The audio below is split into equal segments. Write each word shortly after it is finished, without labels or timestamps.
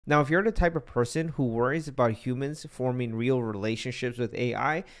Now, if you're the type of person who worries about humans forming real relationships with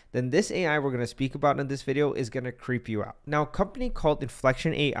AI, then this AI we're going to speak about in this video is going to creep you out. Now, a company called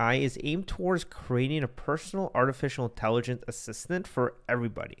Inflection AI is aimed towards creating a personal artificial intelligence assistant for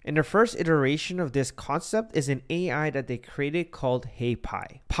everybody. And their first iteration of this concept is an AI that they created called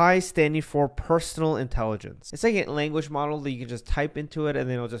Heypi. Pi standing for personal intelligence. It's like a language model that you can just type into it and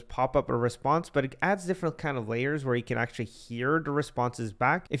then it'll just pop up a response, but it adds different kind of layers where you can actually hear the responses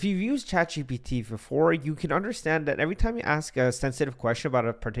back. If you've used ChatGPT before, you can understand that every time you ask a sensitive question about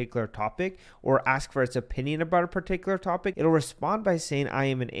a particular topic or ask for its opinion about a particular topic, it'll respond by saying, I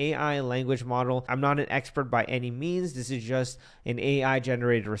am an AI language model. I'm not an expert by any means. This is just an AI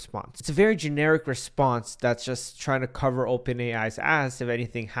generated response. It's a very generic response that's just trying to cover OpenAI's ass if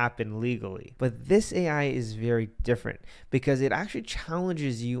anything happened legally. But this AI is very different because it actually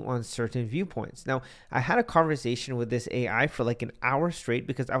challenges you on certain viewpoints. Now, I had a conversation with this AI for like an hour straight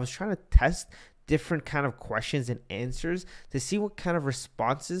because I was trying to test different kind of questions and answers to see what kind of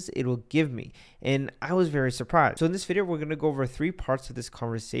responses it will give me, and I was very surprised. So in this video we're going to go over 3 parts of this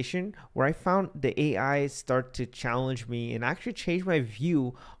conversation where I found the AI start to challenge me and actually change my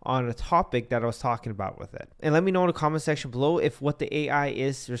view on a topic that I was talking about with it. And let me know in the comment section below if what the AI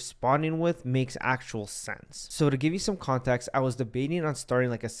is responding with makes actual sense. So to give you some context, I was debating on starting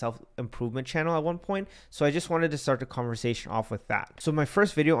like a self-improvement channel at one point, so I just wanted to start the conversation off with that. So my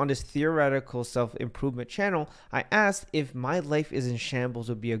first video on this theoretical self-improvement channel, I asked if My Life is in Shambles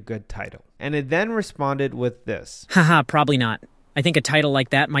would be a good title. And it then responded with this. Haha, probably not. I think a title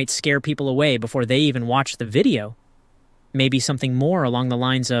like that might scare people away before they even watch the video. Maybe something more along the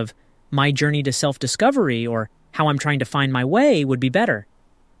lines of My Journey to Self-Discovery or How I'm Trying to Find My Way would be better.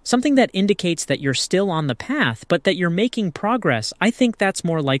 Something that indicates that you're still on the path, but that you're making progress. I think that's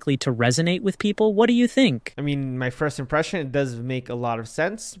more likely to resonate with people. What do you think? I mean, my first impression, it does make a lot of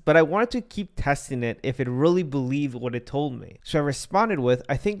sense, but I wanted to keep testing it if it really believed what it told me. So I responded with,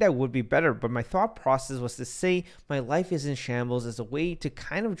 I think that would be better, but my thought process was to say My Life is in Shambles as a way to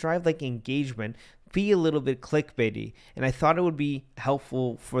kind of drive like engagement, be a little bit clickbaity, and I thought it would be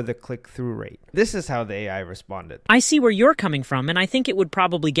helpful for the click-through rate. This is how the AI responded. I see where you're coming from, and I think it would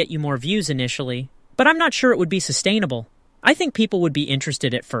probably get you more views initially, but I'm not sure it would be sustainable. I think people would be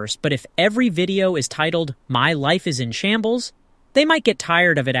interested at first, but if every video is titled My Life is in Shambles, they might get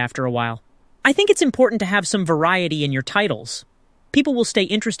tired of it after a while. I think it's important to have some variety in your titles. People will stay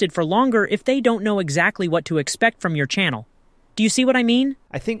interested for longer if they don't know exactly what to expect from your channel. Do you see what I mean?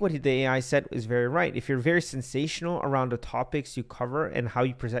 I think what the AI said is very right. If you're very sensational around the topics you cover and how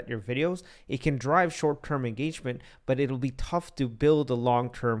you present your videos, it can drive short-term engagement, but it'll be tough to build a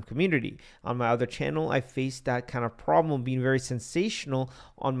long-term community. On my other channel, I faced that kind of problem being very sensational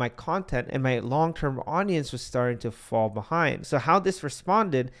on my content, and my long-term audience was starting to fall behind. So how this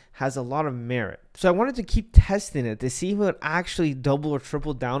responded has a lot of merit. So I wanted to keep testing it to see if it would actually double or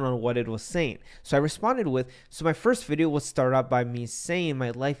triple down on what it was saying. So I responded with, so my first video would start out by me saying My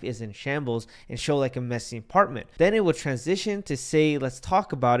Life is in Shambles and show like a messy apartment. Then it would transition to say, let's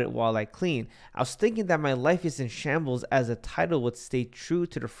talk about it while I clean. I was thinking that My Life is in Shambles as a title would stay true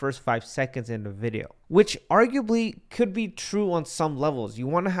to the first 5 seconds in the video, which arguably could be true on some levels. You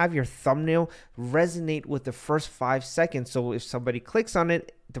want to have your thumbnail resonate with the first 5 seconds, so if somebody clicks on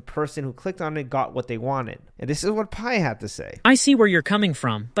it, the person who clicked on it got what they wanted. And this is what Pi had to say. I see where you're coming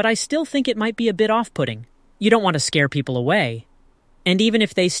from, but I still think it might be a bit off-putting. You don't want to scare people away. And even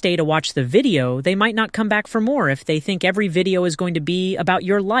if they stay to watch the video, they might not come back for more if they think every video is going to be about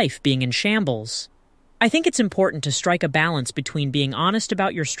your life being in shambles. I think it's important to strike a balance between being honest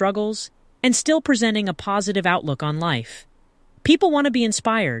about your struggles and still presenting a positive outlook on life. People want to be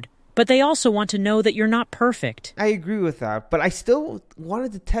inspired, but they also want to know that you're not perfect. I agree with that, but I still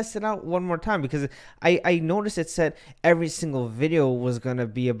wanted to test it out one more time because I noticed it said every single video was going to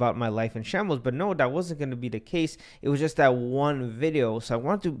be about my life in shambles, but no, that wasn't going to be the case. It was just that one video, so I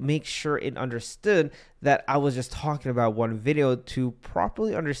wanted to make sure it understood that I was just talking about one video to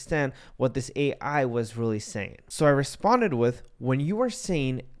properly understand what this AI was really saying. So I responded with, when you are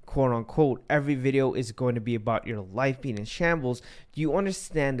saying quote unquote, every video is going to be about your life being in shambles, do you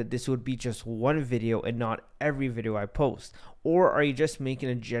understand that this would be just one video and not every video I post? Or are you just making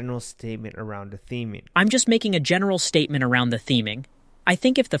a general statement around the theming? I'm just making a general statement around the theming. I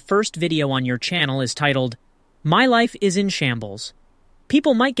think if the first video on your channel is titled, My Life is in Shambles,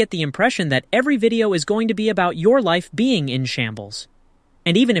 people might get the impression that every video is going to be about your life being in shambles.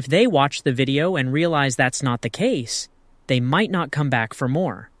 And even if they watch the video and realize that's not the case, they might not come back for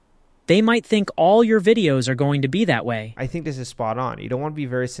more. they might think all your videos are going to be that way. I think this is spot on. You don't want to be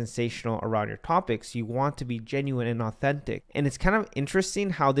very sensational around your topics. You want to be genuine and authentic. And it's kind of interesting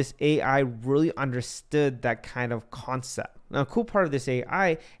how this AI really understood that kind of concept. Now, a cool part of this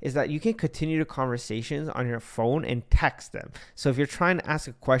AI is that you can continue the conversations on your phone and text them. So if you're trying to ask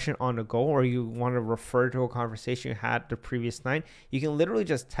a question on the go, or you want to refer to a conversation you had the previous night, you can literally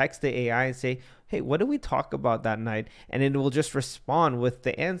just text the AI and say, hey, what did we talk about that night? And it will just respond with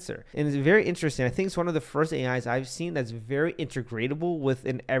the answer. And it's very interesting. I think it's one of the first AIs I've seen that's very integratable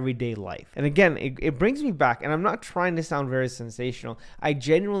within everyday life. And again, it brings me back, and I'm not trying to sound very sensational. I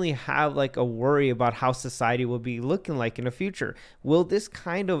genuinely have like a worry about how society will be looking like in the future. Will this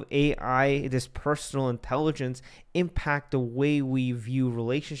kind of AI, this personal intelligence, impact the way we view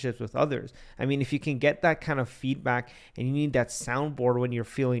relationships with others? I mean, if you can get that kind of feedback and you need that soundboard when you're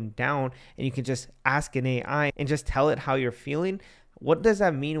feeling down, and you can just ask an AI and just tell it how you're feeling, what does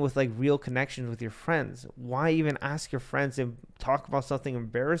that mean with like real connections with your friends? Why even ask your friends and talk about something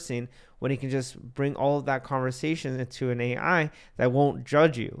embarrassing when you can just bring all of that conversation into an AI that won't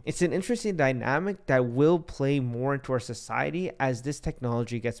judge you? It's an interesting dynamic that will play more into our society as this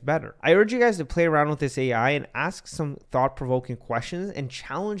technology gets better. I urge you guys to play around with this AI and ask some thought-provoking questions and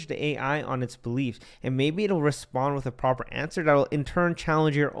challenge the AI on its beliefs, and maybe it'll respond with a proper answer that will in turn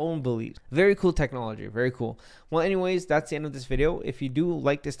challenge your own beliefs. Very cool technology, very cool. Well, anyways, that's the end of this video. If you do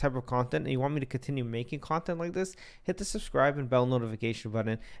like this type of content and you want me to continue making content like this, hit the subscribe and bell notification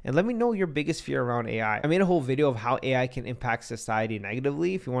button and let me know your biggest fear around AI. I made a whole video of how AI can impact society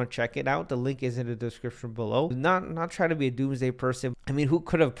negatively. If you want to check it out, the link is in the description below. Not trying to be a doomsday person. I mean, who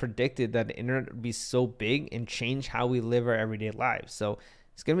could have predicted that the internet would be so big and change how we live our everyday lives? So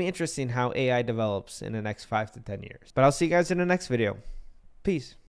it's going to be interesting how AI develops in the next 5 to 10 years. But I'll see you guys in the next video. Peace.